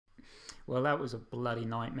Well, that was a bloody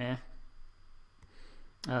nightmare.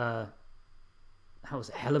 That was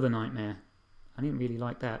a hell of a nightmare. I didn't really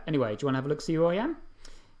like that. Anyway, do you want to have a look, see who I am?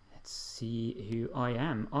 Let's see who I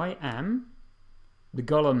am. I am the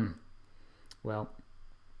Golem. Well,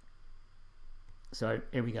 so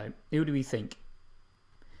here we go. Who do we think?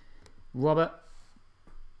 Robert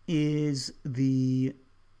is the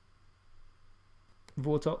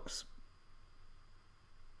Vortex.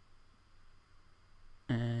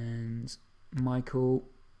 And Michael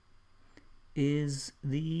is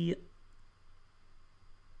the...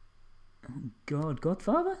 Oh God,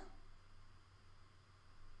 Godfather?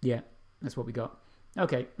 Yeah, that's what we got.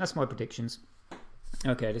 Okay, that's my predictions.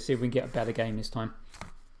 Okay, let's see if we can get a better game this time.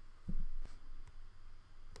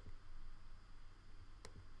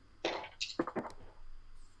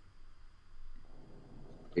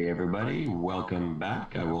 Hey everybody, welcome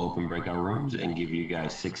back. I will open breakout rooms and give you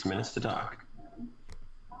guys 6 minutes to talk.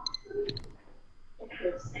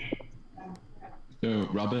 So,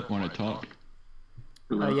 Robert, want to talk?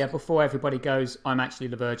 Yeah, before everybody goes, I'm actually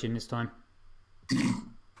the Virgin this time.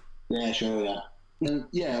 Yeah, sure, yeah.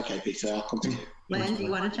 Yeah, okay, Peter, I'll come to you. Len, do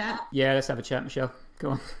you want to chat? Yeah, let's have a chat, Michelle.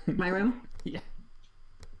 Go on. My room? Yeah.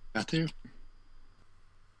 Matthew?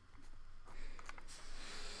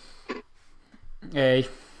 Hey.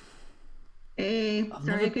 Hey,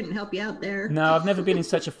 sorry I couldn't help you out there. No, I've never been in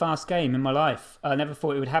such a fast game in my life. I never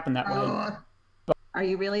thought it would happen that way. But... Are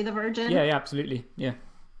you really the Virgin? Yeah, absolutely. Yeah.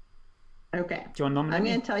 Okay. Do you want to nominate I'm me?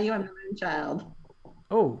 going to tell you I'm the Moonchild.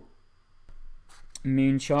 Oh.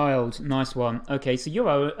 Moonchild. Nice one. Okay, so you're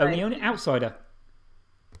only an outsider.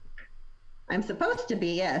 I'm supposed to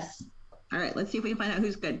be, yes. All right, let's see if we can find out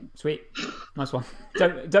who's good. Sweet. Nice one.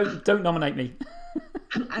 Don't nominate me.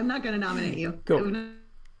 I'm not going to nominate you. Cool.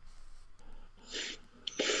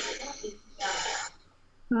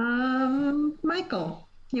 Michael,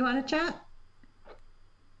 you want to chat?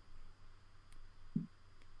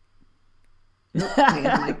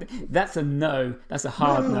 That's a no. That's a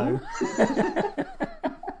hard no.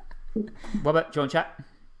 Robert, do you want to chat?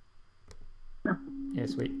 No. Yeah,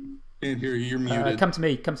 sweet. Can't hear you. You're muted. Come to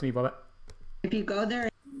me, Robert. If you go there.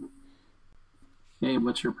 Hey,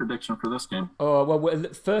 what's your prediction for this game? Oh well,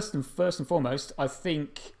 first and foremost, I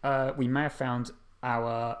think we may have found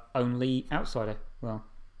our only outsider. Well,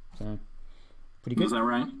 so pretty good. Is that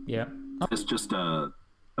right? Yeah. It's just a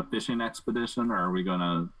fishing expedition, or are we going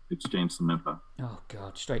to exchange some info? Oh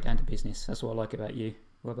God, straight down to business. That's what I like about you,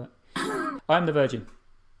 Robert. I'm the Virgin.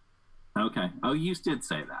 Okay. Oh, you did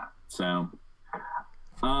say that. So,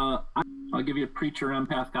 I'll give you a preacher,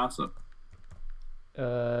 empath, gossip.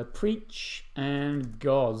 Preach and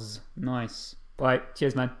Goz. Nice. Bye.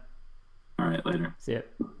 Cheers, man. All right, later. See ya.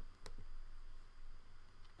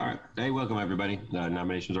 All right. Hey, welcome everybody.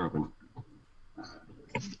 Nominations are open.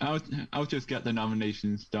 I'll just get the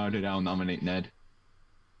nominations started. I'll nominate Ned.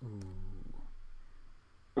 Ooh.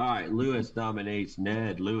 All right, Lewis nominates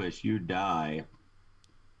Ned. Lewis, you die.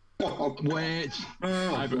 Which?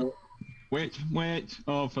 Which?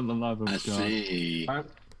 Oh, for the love of God. I see. All right.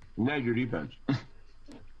 Ned, your defense.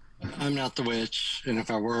 I'm not the witch, and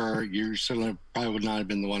if I were, you certainly probably would not have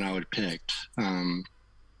been the one I would have picked. I'm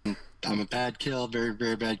a bad kill, very,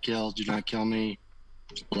 very bad kill. Do not kill me.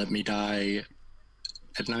 Let me die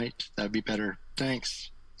at night. That'd be better.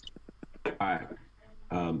 Thanks. All right.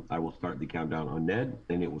 I will start the countdown on Ned,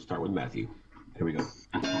 and it will start with Matthew. Here we go.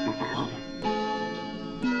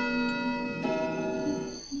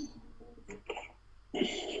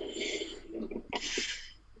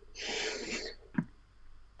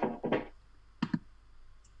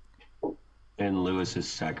 And Lewis's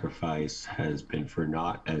sacrifice has been for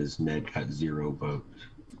naught, as Ned got 0 votes.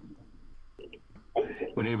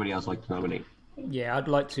 Would anybody else like to nominate? Yeah, I'd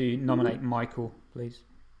like to nominate Michael, please.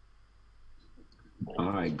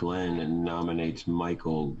 All right, Glenn nominates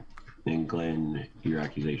Michael. And Glenn, your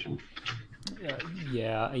accusation.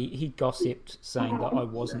 Yeah, he gossiped saying that I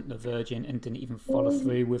wasn't the Virgin and didn't even follow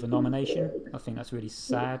through with a nomination. I think that's really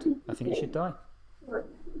sad. I think he should die.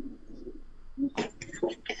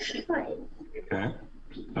 Okay.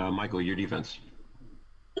 Michael, your defense.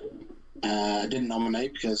 I didn't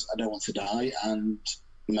nominate because I don't want to die, and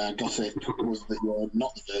my gossip was that you're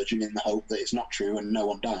not the Virgin in the hope that it's not true and no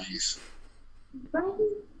one dies. All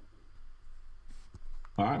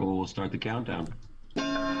right, well, we'll start the countdown.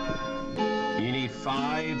 You need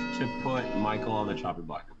 5 to put Michael on the chopping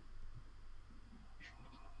block.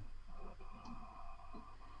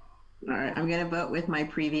 All right, I'm going to vote with my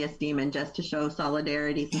previous demon just to show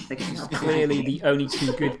solidarity since I can help. Clearly the only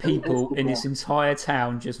 2 good people in this entire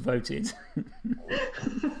town just voted.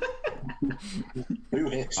 Who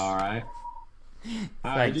hits? All right.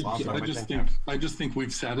 Thanks. I just think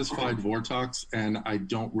we've satisfied Vortox, and I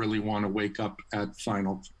don't really want to wake up at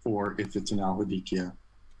Final Four if it's an Al-Hadikhia.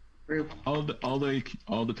 All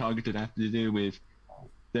the targeted have to do with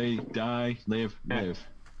they die, live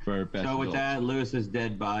for best. So with results. that, Lewis's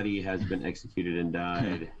dead body has been executed and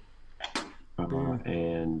died,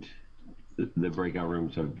 and the breakout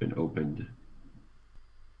rooms have been opened.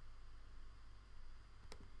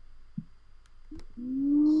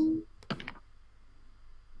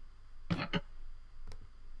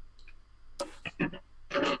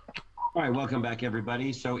 All right, welcome back,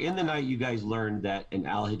 everybody. So in the night, you guys learned that an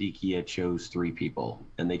Al-Hadikhia chose 3 people,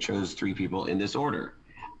 and they chose 3 people in this order.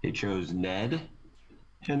 They chose Ned,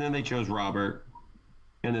 and then they chose Robert,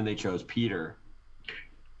 and then they chose Peter.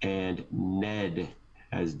 And Ned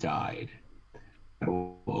has died. I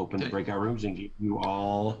will open the breakout rooms and give you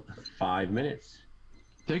all 5 minutes.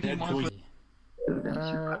 Take it one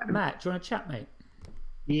Matt, do you want to chat, mate?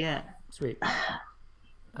 Yeah. Sweet.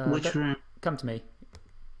 Which room? Come to me.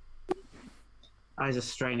 I was just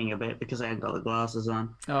straining a bit because I hadn't got the glasses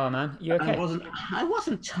on. Oh man, you okay? I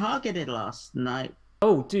wasn't targeted last night.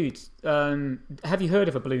 Oh, dude, have you heard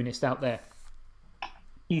of a balloonist out there?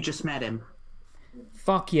 You just met him.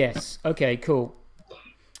 Fuck yes. Okay, cool.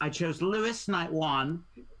 I chose Lewis night 1.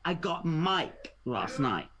 I got Mike last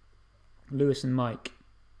night. Lewis and Mike.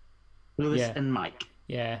 Lewis and Mike.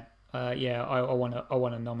 Yeah. I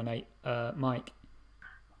wanna nominate Mike.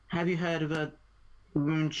 Have you heard of a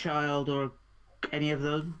Moonchild or any of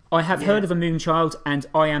those? I have heard of a Moonchild, and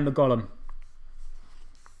I am the Golem.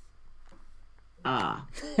 Ah.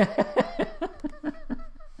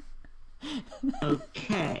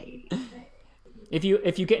 Okay. If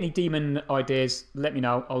you get any demon ideas, let me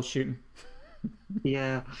know. I'll shoot 'em.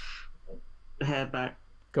 Yeah. Head back.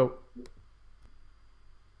 Cool.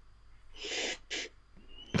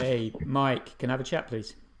 Hey, Mike, can I have a chat,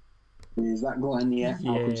 please? Is that Golem? Yeah,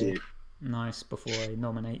 I'll come to you. Nice, before I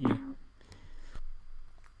nominate you.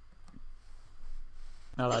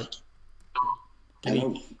 Hello.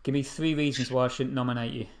 Give me 3 reasons why I shouldn't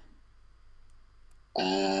nominate you.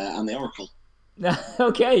 I'm the Oracle.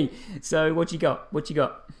 Okay, so what you got?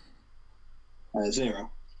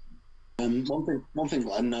 0. One thing,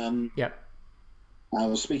 Glenn. Yep. I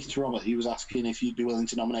was speaking to Robert. He was asking if you'd be willing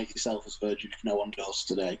to nominate yourself as Virgin if no one does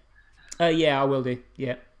today. Yeah, I will do.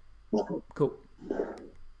 Yeah. Cool.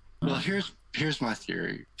 Well, here's my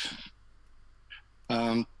theory.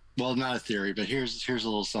 Well, not a theory, but here's a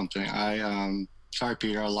little something. Sorry,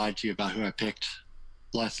 Peter, I lied to you about who I picked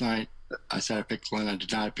last night. I said I picked Glenn. I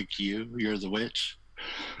did not pick you. You're the witch.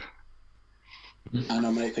 I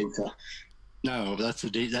nominate Peter. No, that's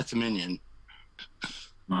a minion.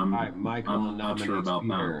 All right, Michael I'm not sure about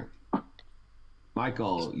Peter.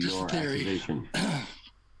 Michael, your theory. accusation.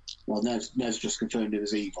 Well, Ned's just confirmed it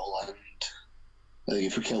was evil, and I think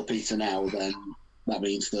if we kill Peter now, then that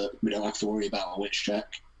means that we don't have to worry about a witch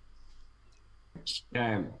check.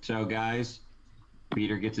 Okay, so guys,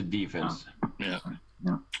 Peter gets a defense. Yeah.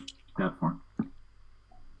 Definitely.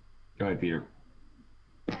 Go ahead, Peter.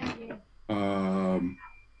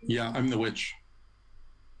 Yeah, I'm the witch.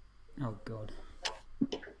 Oh God.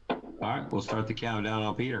 All right, we'll start the countdown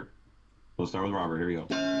on Peter. We'll start with Robert. Here we go.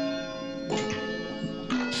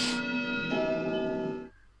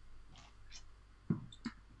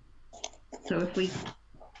 So if we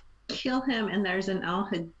kill him and there's an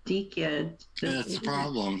Al-Hadikhia... That's the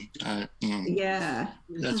problem. Yeah.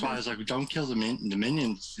 That's why I was like, don't kill the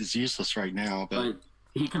minions. It's useless right now. But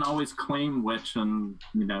he can always claim witch and,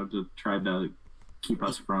 to try to keep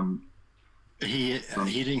us from... He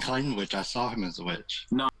didn't claim the witch. I saw him as a witch.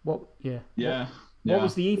 No. What? Yeah. Yeah. What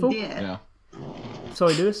was the evil? Yeah.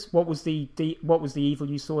 Sorry, Lewis. What was the evil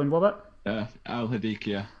you saw in Robert?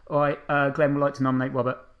 Al-Hadikhia. All right. Glenn would like to nominate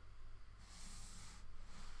Robert.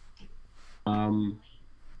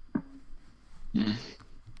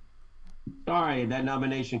 Sorry, that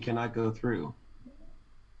nomination cannot go through.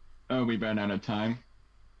 Oh, we ran out of time.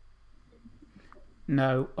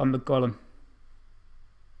 No, I'm the Golem.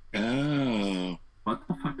 Oh. What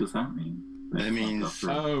the fuck does that mean? That means...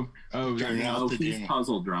 Oh, he's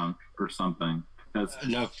puzzle drunk or something.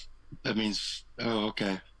 No, that means... Oh,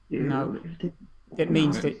 okay. No. It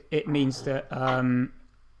means that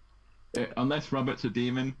unless Robert's a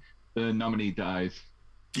demon, the nominee dies.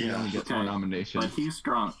 He only gets one nomination. But he's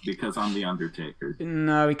drunk because I'm the Undertaker.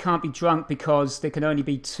 No, he can't be drunk because there can only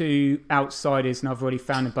be 2 outsiders, and I've already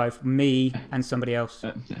found them both, me and somebody else.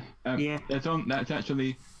 That's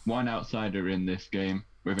actually 1 outsider in this game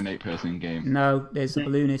with an 8-person game. No, there's a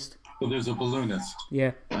balloonist. So there's a balloonist.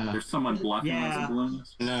 Yeah. There's someone bluffing as Yeah. a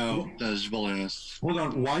balloonist. No, those balloonists. Hold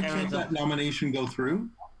on. Why There can't is a- that nomination go through?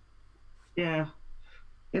 Yeah.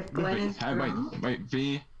 If Glenn is drunk, Wait,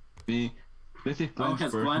 V. This is Oh, Glenn's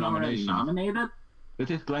has first Glenn already nomination. nominated? This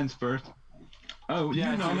is Glenn's first. Oh, You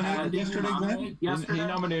yeah, nominated Did you yesterday, Glenn? nominate yesterday?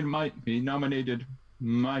 He nominated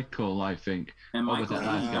Michael, I think. And Or was Michael it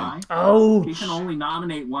last didn't game? die? Oh. He can only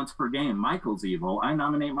nominate once per game. Michael's evil. I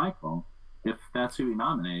nominate Michael if that's who he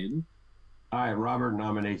nominated. All right, Robert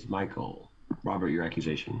nominates Michael. Robert, your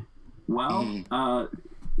accusation. Well,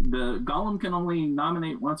 the Golem can only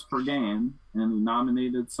nominate once per game, and he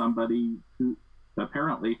nominated somebody who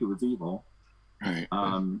apparently who was evil. Right.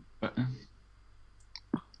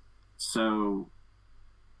 So,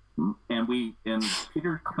 and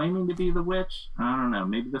Peter claiming to be the witch. I don't know.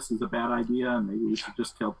 Maybe this is a bad idea, and maybe we should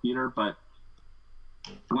just kill Peter. But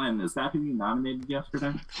Glenn, is that who you nominated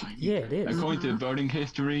yesterday? Yeah, it is. According to voting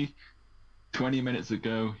history, 20 minutes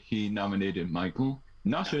ago, he nominated Michael.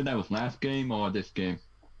 Not sure that was last game or this game.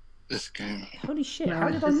 This game. Holy shit! No, How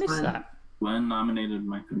did I it's miss fine. that? Glenn nominated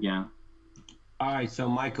Michael. Yeah. All right, so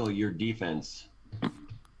Michael, your defense.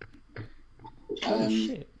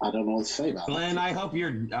 Shit. I don't know what to say about Glenn, that. I hope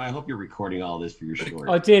you're recording all this for your story.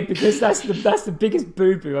 I did, because that's the biggest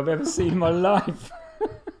boo-boo I've ever seen in my life.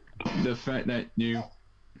 The fact that you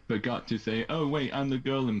forgot to say, oh wait, I'm the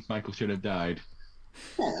girl and Michael should have died.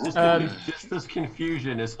 Yeah, Just this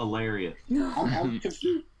confusion is hilarious. I'm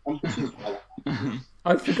confused. I'm confused by that.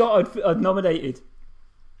 I forgot I'd nominated.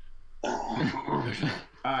 All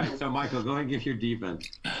right, so Michael, go ahead and give your defense.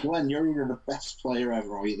 Glenn, you're either the best player ever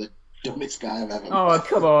or you're the dumbest guy I've ever met. Oh,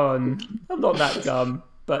 come on. I'm not that dumb.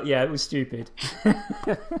 But yeah, it was stupid.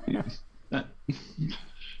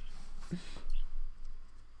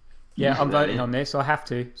 Yeah, I'm voting on this. I have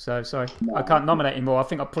to. So, sorry. I can't nominate anymore. I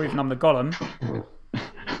think I've proven I'm the Golem.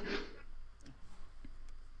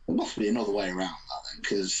 There must be another way around that then,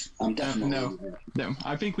 because I'm definitely... No,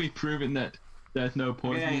 I think we've proven that there's no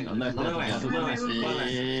poisoning unless there's Lewis.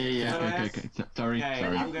 Okay. Sorry. Okay,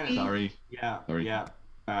 I'm gonna- Sorry. Yeah, Sorry. yeah.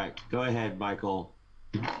 All right, go ahead, Michael.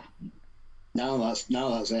 No, that's it.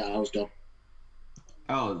 I was done.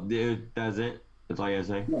 Oh, dude, that's it? That's all you gotta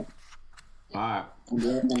say? Yeah. All right.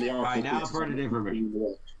 All right, now pertinent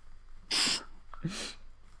information.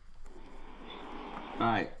 All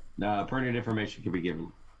right, pertinent information can be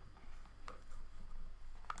given.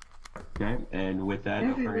 Okay, and with that,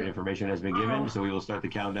 no pertinent information has been given, so we will start the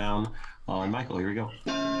countdown on Michael. Here we go.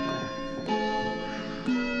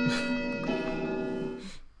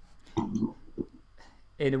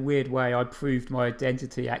 In a weird way, I proved my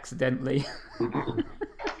identity accidentally.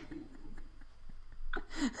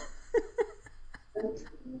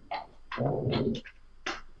 All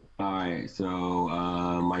right, so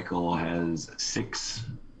Michael has 6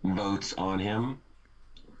 votes on him.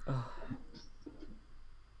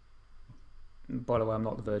 By the way, I'm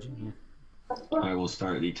not the Virgin. Yeah. I will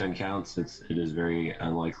start the 10 counts. It is very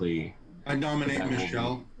unlikely. I nominate That will be-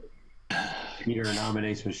 Michelle. Peter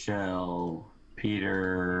nominates Michelle.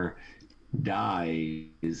 Peter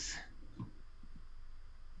dies.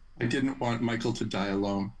 I didn't want Michael to die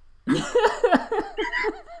alone.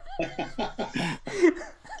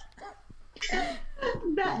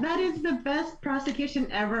 that is the best prosecution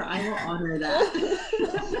ever. I will honor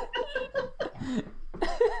that.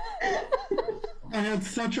 I had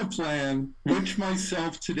such a plan. Witch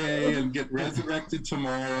myself today and get resurrected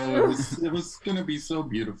tomorrow. It was going to be so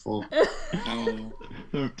beautiful.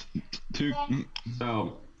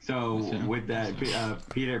 So with that,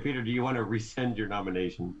 Peter, do you want to rescind your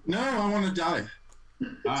nomination? No, I want to die.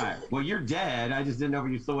 All right. Well, you're dead. I just didn't know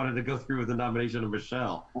if you still wanted to go through with the nomination of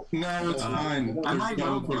Michelle. No, it's fine. I might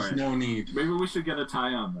go for There's it. no need. Maybe we should get a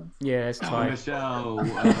tie on this. Yeah, it's tight. Michelle,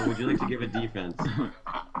 would you like to give a defense?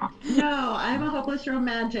 No, I'm a hopeless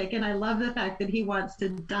romantic, and I love the fact that he wants to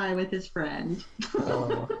die with his friend.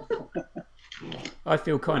 Oh. I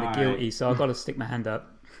feel kind of All guilty, right. so I've got to stick my hand up.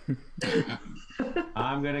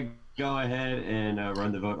 I'm going to go ahead and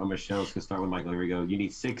run the vote on Michelle. Let's start with Michael. Here we go. You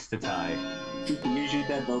need 6 to tie. You can use your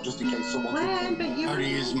dead vote just in case someone... Glenn, but you Already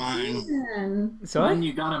used mine. Sorry? Then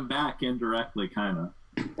you got him back indirectly, kind of.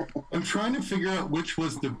 I'm trying to figure out which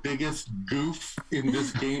was the biggest goof in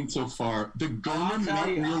this game so far. The Golem not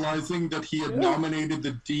realizing that he had nominated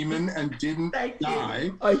the demon and didn't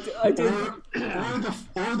die. I did.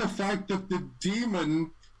 Or the fact that the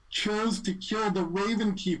demon chose to kill the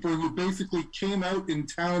Ravenkeeper, who basically came out in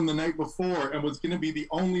town the night before and was going to be the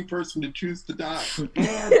only person to choose to die.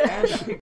 And